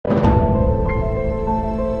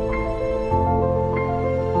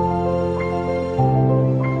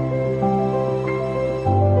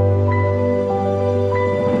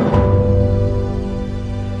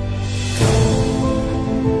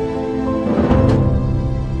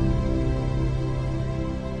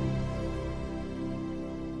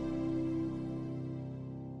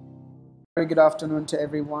Very good afternoon to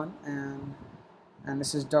everyone, and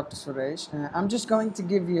this is Dr. Suresh. I'm just going to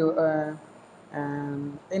give you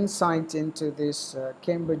an insight into this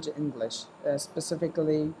Cambridge English,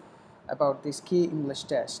 specifically about this key English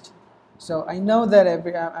test. So I know that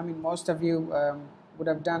most of you would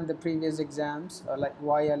have done the previous exams, like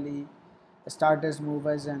YLE, starters,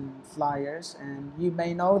 movers, and flyers, and you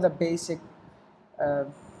may know the basic uh,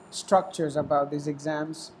 structures about these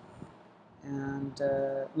exams, and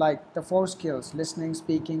like the 4 skills: listening,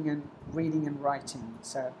 speaking, and reading and writing.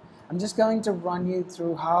 So I'm just going to run you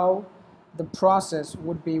through how the process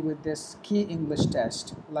would be with this key English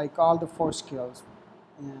test, like all the 4 skills,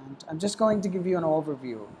 and I'm just going to give you an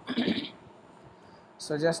overview.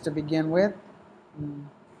 So just to begin with,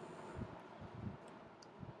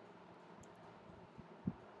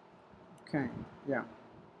 okay, yeah.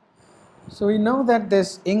 So we know that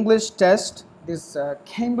this English test, this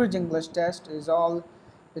Cambridge English test, is all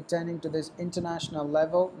pertaining to this international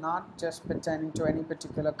level, not just pertaining to any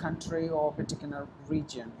particular country or particular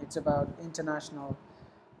region. It's about international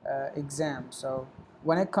exam. So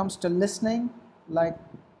when it comes to listening, like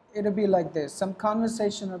it'll be like this: some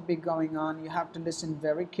conversation will be going on. You have to listen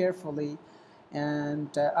very carefully,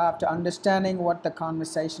 and after understanding what the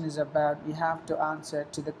conversation is about, you have to answer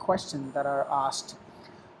to the questions that are asked.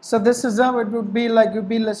 So this is how it would be like. You'd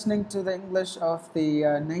be listening to the English of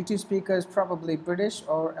the native speakers, probably British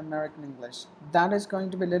or American English. That is going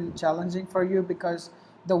to be a little challenging for you, because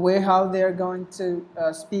the way how they're going to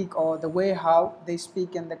speak, or the way how they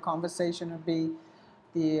speak in the conversation, would be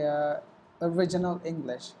the original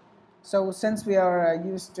English. So since we are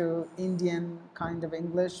used to Indian kind of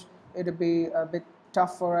English, it would be a bit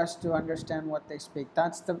tough for us to understand what they speak.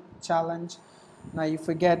 That's the challenge. Now you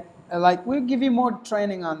forget, like we'll give you more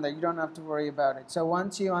training on that. You don't have to worry about it. So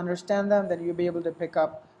once you understand them, then you'll be able to pick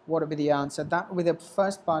up what will be the answer. That will be the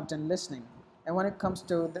first part in listening. And when it comes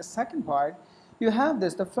to the second part, you have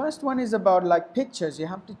this. The first one is about like pictures. You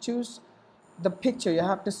have to choose the picture. You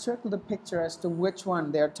have to circle the picture as to which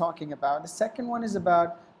one they're talking about. The second one is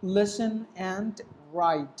about listen and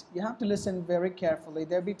write. You have to listen very carefully.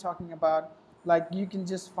 They'll be talking about, like, you can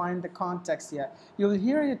just find the context here. You'll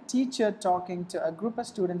hear a teacher talking to a group of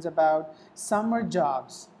students about summer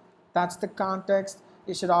jobs. That's the context.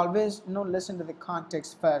 You should always listen to the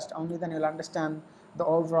context first. Only then you'll understand the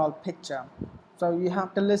overall picture. So you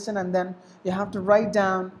have to listen, and then you have to write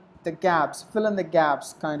down the gaps, fill in the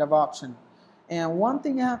gaps kind of option. And one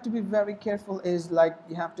thing you have to be very careful is, like,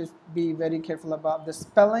 you have to be very careful about the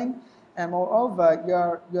spelling. And moreover,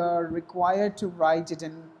 you're required to write it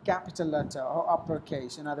in capital letter or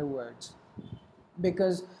uppercase, in other words.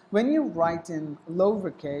 Because when you write in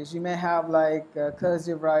lowercase, you may have like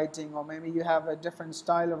cursive writing, or maybe you have a different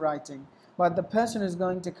style of writing. But the person who's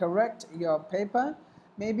going to correct your paper,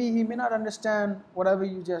 maybe he may not understand whatever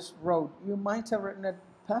you just wrote. You might have written it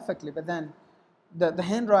perfectly, but then the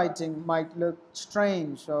handwriting might look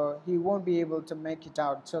strange, so he won't be able to make it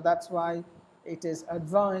out. So that's why it is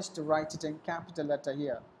advised to write it in capital letter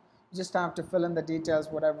here. You just have to fill in the details,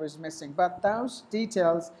 whatever is missing. But those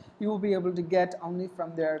details you will be able to get only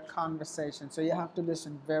from their conversation. So you have to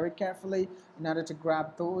listen very carefully in order to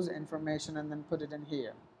grab those information and then put it in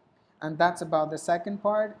here. And that's about the second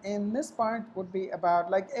part. And this part would be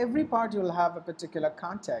about, like, every part you will have a particular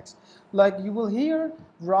context. Like you will hear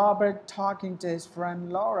Robert talking to his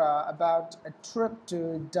friend Laura about a trip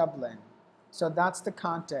to Dublin. So that's the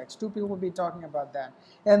context. 2 people will be talking about that.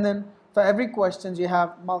 And then for every question, you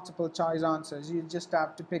have multiple choice answers. You just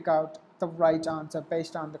have to pick out the right answer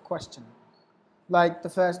based on the question. Like the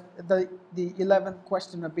 11th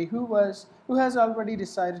question would be, who has already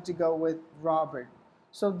decided to go with Robert?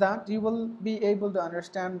 So that you will be able to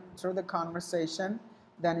understand through the conversation.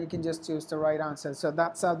 Then you can just choose the right answer. So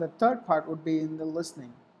that's how the third part would be in the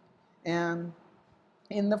listening. And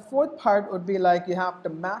in the fourth part would be like you have to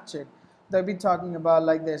match it. They'll be talking about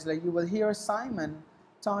like this, like you will hear Simon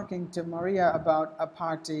talking to Maria about a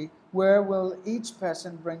party. Where will each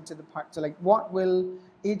person bring to the party? So like, what will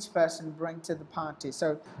each person bring to the party?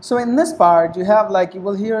 So in this part, you have like, you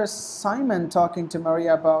will hear Simon talking to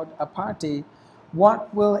Maria about a party.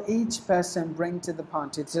 What will each person bring to the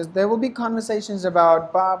party? So there will be conversations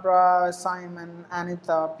about Barbara, Simon,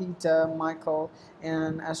 Anita, Peter, Michael,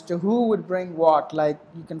 and as to who would bring what. Like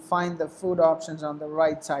you can find the food options on the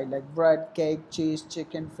right side, like bread, cake, cheese,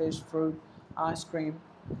 chicken, fish, fruit, ice cream.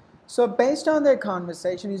 So based on their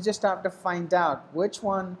conversation, you just have to find out which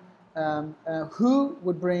one, who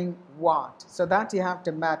would bring what. So that you have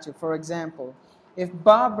to match it. For example, if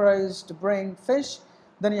Barbara is to bring fish,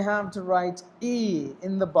 then you have to write E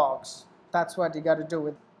in the box. That's what you got to do,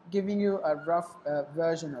 with giving you a rough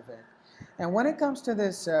version of it. And when it comes to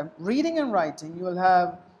this reading and writing, you will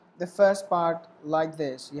have the first part like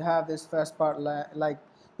this. You have this first part like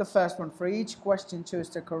the first one. For each question, choose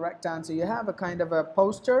the correct answer. You have a kind of a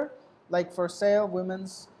poster, like for sale,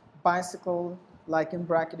 women's bicycle, like in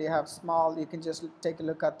bracket you have small. You can just take a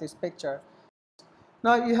look at this picture.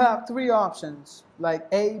 Now you have three options like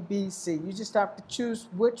A, B, C. You just have to choose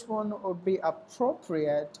which one would be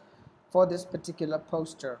appropriate for this particular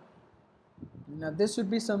poster. Now this would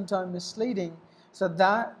be sometimes misleading, so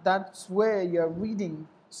that's where your reading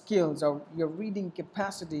skills or your reading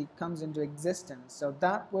capacity comes into existence. So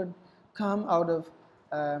that would come out of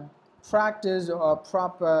practice or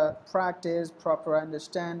proper practice, proper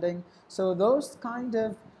understanding. So those kind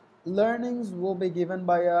of learnings will be given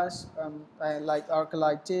by us, like our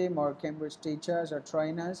colleague team or Cambridge teachers or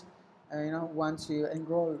trainers. Once you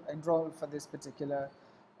enroll for this particular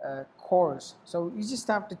course, so you just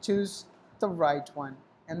have to choose the right one,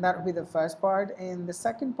 and that would be the first part. And the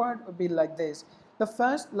second part would be like this. The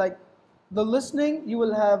first, like the listening, you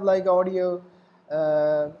will have like audio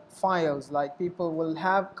files, like people will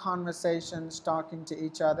have conversations talking to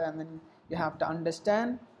each other, and then you have to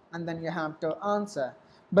understand and then you have to answer.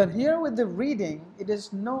 But here with the reading, it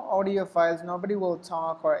is no audio files, nobody will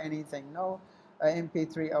talk or anything, no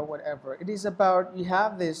MP3 or whatever. It is about, you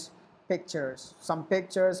have this pictures, some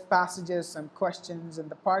pictures, passages, some questions. In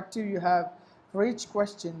the part 2, you have for each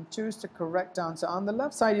question, choose the correct answer. On the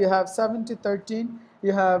left side, you have 7 to 13.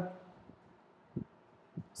 You have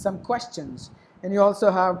some questions, and you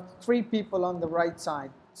also have 3 people on the right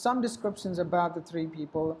side. Some descriptions about the 3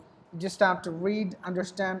 people. You just have to read,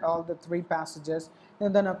 understand all the 3 passages,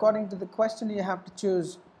 and then according to the question, you have to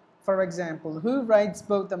choose. For example, who writes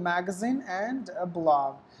both a magazine and a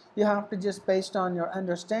blog? You have to just, based on your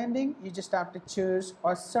understanding, you just have to choose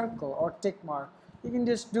or circle or tick mark. You can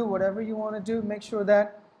just do whatever you want to do. Make sure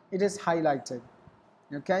that it is highlighted.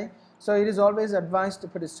 Okay? So it is always advised to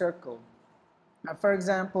put a circle. For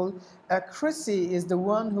example, Chrissy is the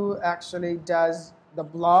one who actually does the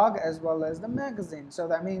blog as well as the magazine. So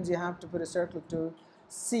that means you have to put a circle to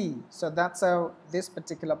C. So that's how this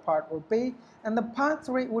particular part will be. And the part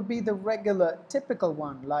 3 would be the regular, typical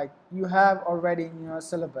one, like you have already in your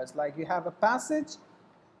syllabus. Like you have a passage,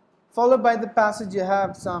 followed by the passage you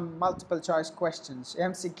have some multiple choice questions,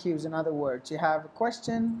 MCQs in other words. You have a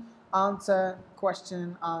question, answer,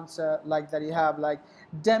 like that. You have like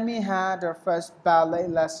Demi had her first ballet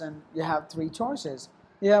lesson. You have 3 choices.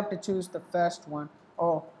 You have to choose the first one,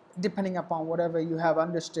 or depending upon whatever you have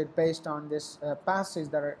understood based on this passage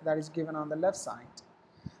that is given on the left side.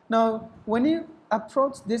 Now, when you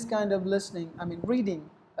approach this kind of reading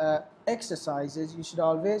exercises, you should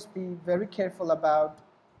always be very careful about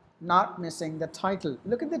not missing the title.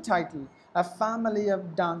 Look at the title, A Family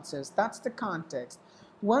of Dances. That's the context.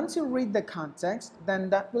 Once you read the context, then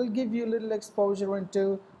that will give you a little exposure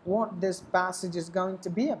into what this passage is going to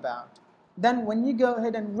be about. Then when you go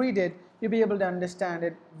ahead and read it, you'll be able to understand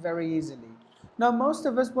it very easily. Now, most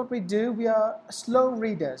of us, what we do, we are slow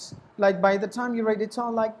readers. Like by the time you read, it's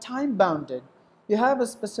all like time bounded. You have a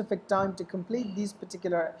specific time to complete these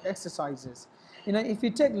particular exercises. If you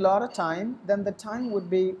take a lot of time, then the time would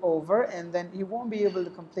be over, and then you won't be able to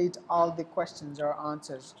complete all the questions or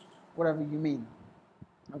answers, whatever you mean.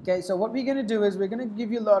 Okay, so what we're going to do is we're going to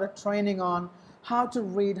give you a lot of training on how to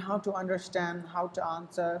read, how to understand, how to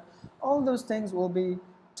answer. All those things will be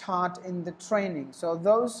taught in the training. So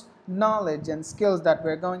those knowledge and skills that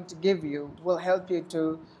we're going to give you will help you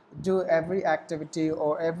to do every activity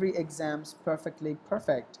or every exams perfectly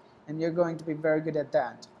perfect, and you're going to be very good at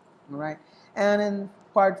that. All right. And in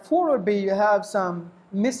part 4 would be you have some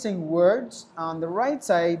missing words. On the right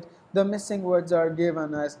side, the missing words are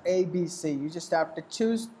given as A, B, C. You just have to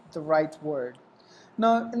choose the right word.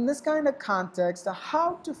 Now, in this kind of context,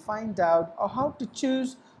 how to find out or how to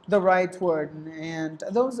choose the right word, and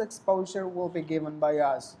those exposure will be given by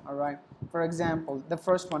us. All right. For example, the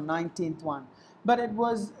first one, 19th one. But it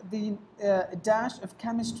was the dash of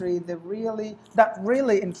chemistry that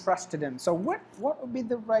really interested him. So what would be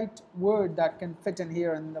the right word that can fit in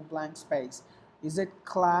here in the blank space? Is it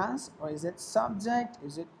class, or is it subject?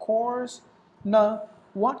 Is it course? No.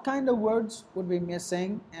 What kind of words would be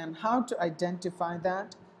missing, and how to identify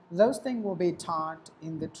that? Those things will be taught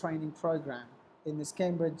in the training program, in this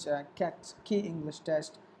Cambridge Key English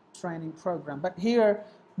Test training program. But here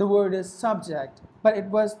the word is subject, but it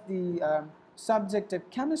was the subject of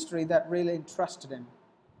chemistry that really interested him.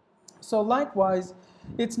 So likewise,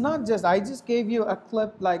 it's not just, I just gave you a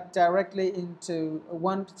clip like directly into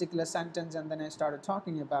one particular sentence and then I started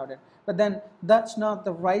talking about it. But then that's not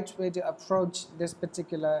the right way to approach this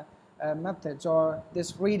particular methods or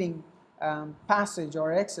this reading passage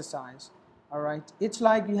or exercise. All right, it's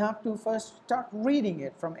like you have to first start reading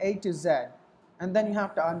it from A to Z, and then you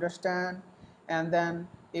have to understand, and then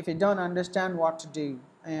if you don't understand, what to do,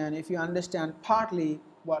 and if you understand partly,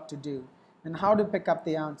 what to do, and how to pick up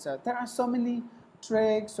the answer. There are so many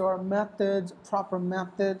tricks or methods, proper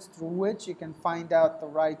methods through which you can find out the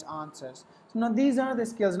right answers. So now these are the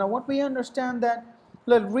skills. Now what we understand that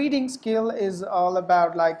the reading skill is all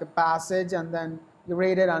about like a passage, and then you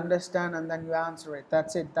read it, understand, and then you answer it.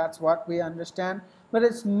 That's it. That's what we understand. But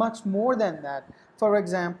it's much more than that. For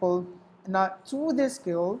example, now through this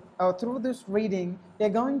skill or through this reading, you're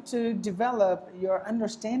going to develop your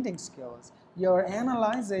understanding skills, your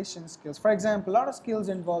analyzation skills. For example, a lot of skills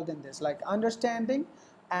involved in this, like understanding,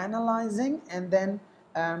 analyzing, and then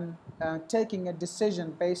taking a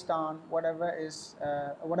decision based on whatever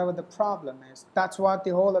the problem is. That's what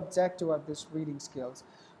the whole objective of this reading skills.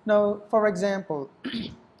 Now, for example,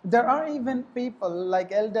 there are even people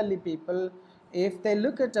like elderly people, if they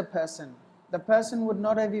look at a person, the person would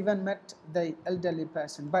not have even met the elderly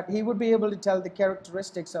person, but he would be able to tell the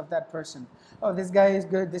characteristics of that person. Oh, this guy is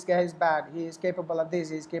good, this guy is bad, he is capable of this,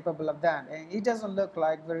 he is capable of that. And he doesn't look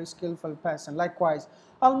like a very skillful person. Likewise,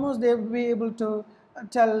 almost they will be able to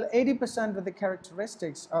tell 80% of the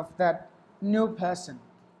characteristics of that new person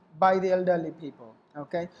by the elderly people.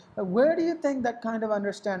 Okay, where do you think that kind of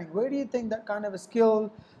understanding, where do you think that kind of a skill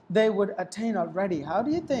they would attain already? How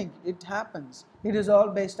do you think it happens? It is all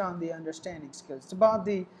based on the understanding skills. It's about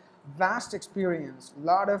the vast experience, a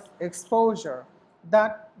lot of exposure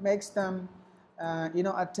that makes them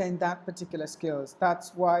attain that particular skills.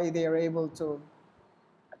 That's why they are able to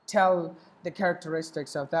tell the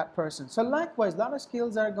characteristics of that person. So likewise, a lot of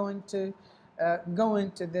skills are going to go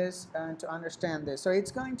into this and to understand this. So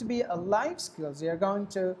it's going to be a life skills. You're going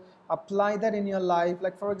to apply that in your life.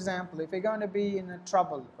 Like for example, if you're going to be in a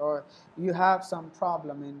trouble or you have some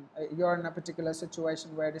problem, you're in a particular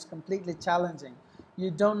situation where it is completely challenging,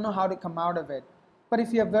 you don't know how to come out of it. But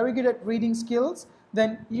if you're very good at reading skills,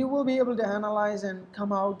 then you will be able to analyze and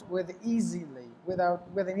come out with an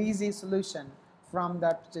easy solution from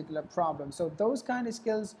that particular problem. So those kind of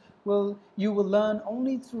skills you will learn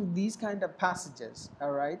only through these kind of passages.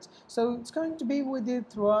 All right, so it's going to be with you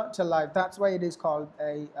throughout your life. That's why it is called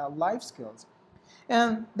a life skills.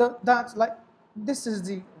 And that's like, this is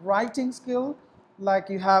the writing skill. Like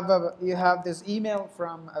you have this email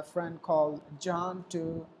from a friend called John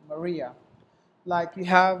to Maria. Like you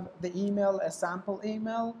have the email, a sample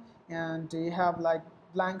email, and you have like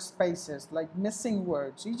blank spaces, like missing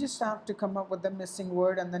words. You just have to come up with the missing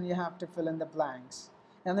word, and then you have to fill in the blanks,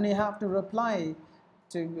 and then you have to reply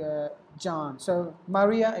to John. So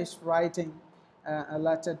Maria is writing a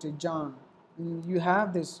letter to John. You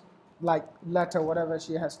have this like letter, whatever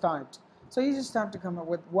she has typed. So you just have to come up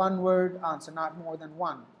with one word answer, not more than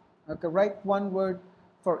one. Okay, write one word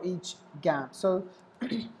for each gap. So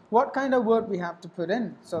what kind of word we have to put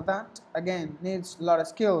in? So that again needs a lot of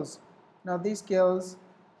skills. Now these skills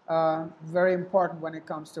are very important when it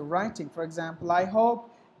comes to writing. For example, I hope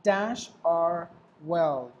dash are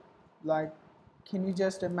well. Like, can you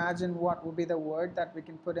just imagine what would be the word that we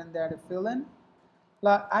can put in there to fill in?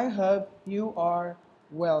 Like, I hope you are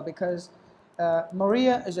well, because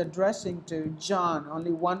Maria is addressing to John,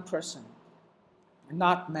 only one person,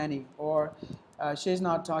 not many, or she's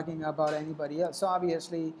not talking about anybody else. So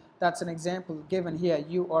obviously that's an example given here,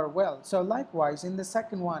 you are well. So likewise in the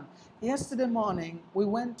second one, yesterday morning we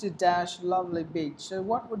went to dash lovely beach. So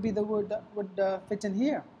what would be the word that would fit in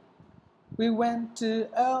here? We went to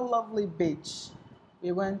a lovely beach.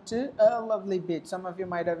 We went to a lovely beach. Some of you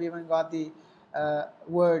might have even got the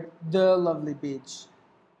word the lovely beach.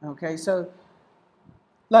 Okay, so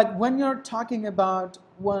like when you're talking about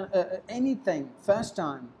anything first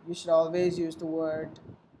time, you should always use the word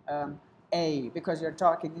a, because you're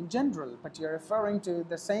talking in general, but you're referring to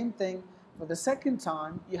the same thing for the second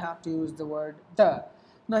time, you have to use the word the.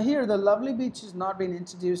 Now here the lovely beach has not been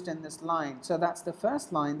introduced in this line, so that's the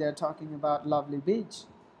first line. They're talking about lovely beach.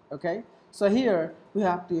 Okay, so here we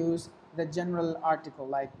have to use the general article,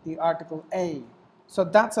 like the article a. So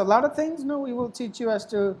that's a lot of things. No, we will teach you as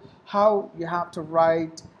to how you have to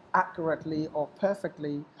write accurately or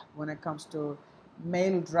perfectly when it comes to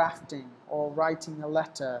mail drafting or writing a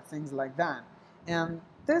letter, things like that. And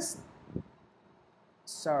that's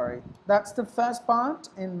the first part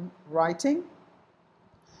in writing.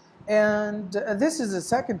 And this is the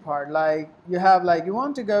second part. Like you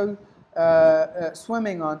want to go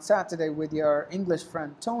swimming on Saturday with your English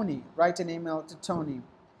friend Tony. Write an email to Tony.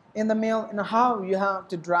 In the mail, how you have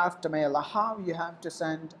to draft a mail, or how you have to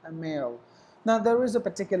send a mail. Now there is a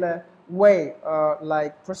particular way,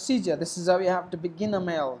 like procedure. This is how you have to begin a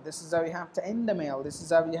mail, this is how you have to end a mail, this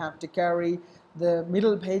is how you have to carry the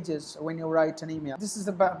middle pages when you write an email. This is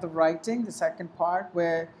about the writing, the second part,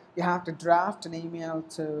 where you have to draft an email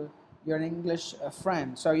to your English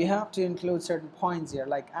friend. So you have to include certain points here,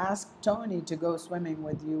 like ask Tony to go swimming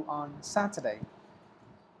with you on Saturday,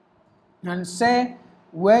 and say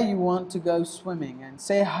where you want to go swimming, and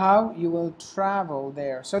say how you will travel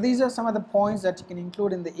there. So these are some of the points that you can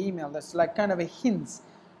include in the email. That's like kind of a hints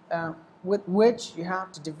with which you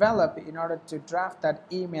have to develop in order to draft that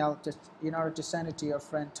email, in order to send it to your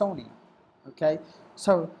friend Tony. Okay,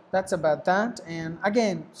 so that's about that. And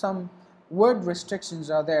again, some word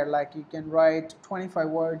restrictions are there, like you can write 25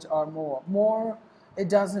 words or more. It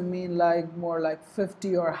doesn't mean like more like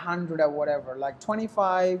 50 or 100 or whatever, like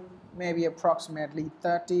 25, maybe approximately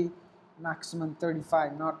 30, maximum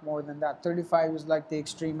 35, not more than that. 35 is like the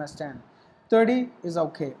extremest end. 30 is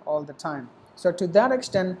okay all the time. So to that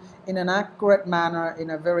extent, in an accurate manner, in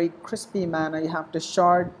a very crispy manner, you have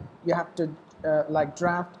to like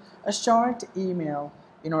draft a short email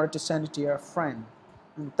in order to send it to your friend.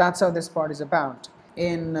 And that's how this part is about.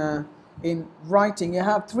 In writing, you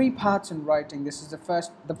have three parts in writing. This is the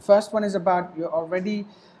first. The first one is about you already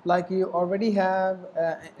have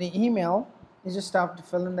an email. You just have to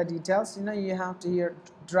fill in the details. You have to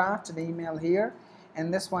draft the email here,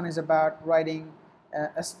 and this one is about writing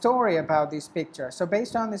a story about this picture. So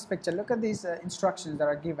based on this picture, look at these instructions that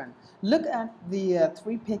are given. Look at the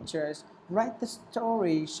three pictures. Write the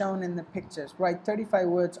story shown in the pictures. Write 35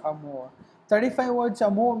 words or more. 35 words or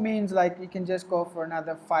more means like you can just go for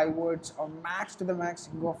another 5 words, or max to the max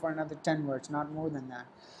you can go for another 10 words, not more than that.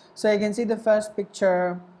 So you can see the first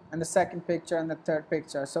picture and the second picture and the third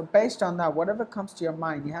picture. So based on that, whatever comes to your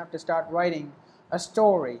mind, you have to start writing a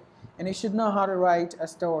story. And you should know how to write a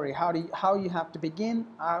story, how you have to begin,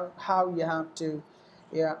 how you have to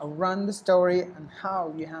run the story, and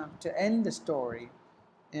how you have to end the story.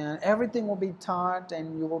 And everything will be taught,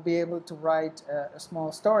 and you will be able to write a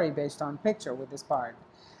small story based on picture with this part.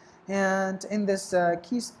 And in this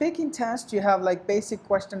key speaking test, you have like basic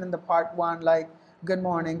question in the part 1, like good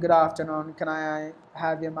morning, good afternoon, can I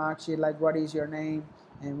have your mark sheet, like what is your name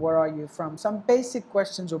and where are you from. Some basic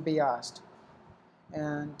questions will be asked,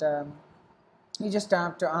 and you just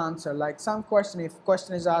have to answer. Like some question, if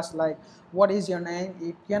question is asked like what is your name,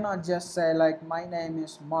 you cannot just say like my name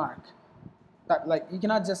is Mark. Like you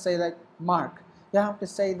cannot just say like Mark. You have to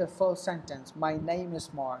say the full sentence. My name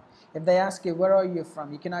is Mark. If they ask you where are you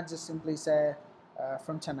from, you cannot just simply say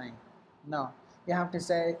from Chennai. No, you have to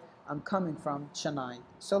say I'm coming from Chennai.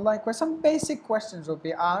 So like some basic questions will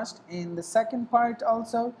be asked. In the second part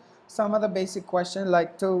also, some other basic questions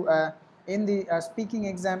like in the speaking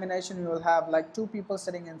examination, you will have like 2 people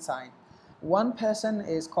sitting inside. One person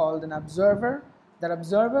is called an observer. That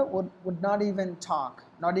observer would not even talk,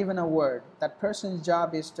 not even a word. That person's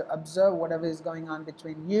job is to observe whatever is going on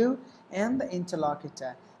between you and the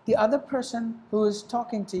interlocutor. The other person who is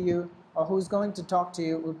talking to you, or who is going to talk to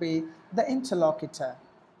you, would be the interlocutor.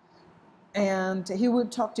 And he will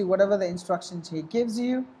talk to you, whatever the instructions he gives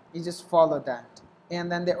you, you just follow that.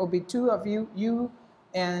 And then there will be 2 of you, you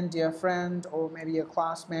and your friend or maybe your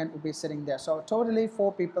classmate will be sitting there. So totally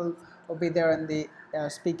 4 people will be there in the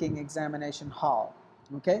speaking examination hall.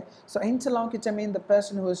 Okay, so interlocutor means the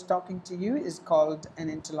person who is talking to you is called an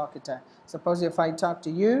interlocutor. Suppose if I talk to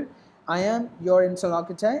you, I am your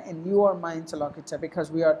interlocutor and you are my interlocutor,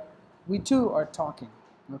 because we two are talking.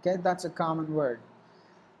 Okay, that's a common word.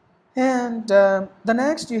 And the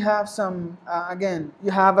next, you have some again,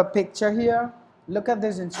 you have a picture here. Look at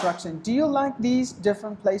this instruction. Do you like these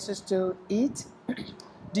different places to eat?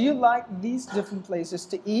 Do you like these different places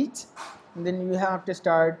to eat? And then you have to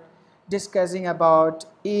start discussing about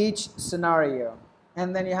each scenario.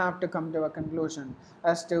 And then you have to come to a conclusion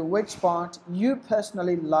as to which part you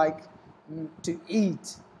personally like to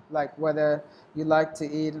eat. Like whether you like to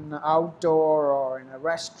eat in an outdoor or in a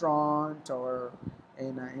restaurant or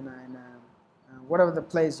in whatever the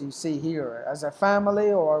place you see here, as a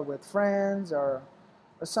family or with friends or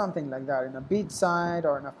something like that, in a beachside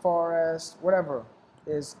or in a forest, whatever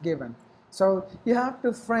is given. So you have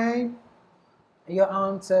to frame your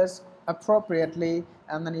answers appropriately,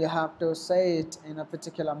 and then you have to say it in a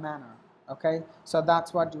particular manner. Okay, so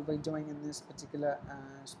that's what you'll be doing in this particular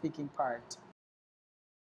speaking part.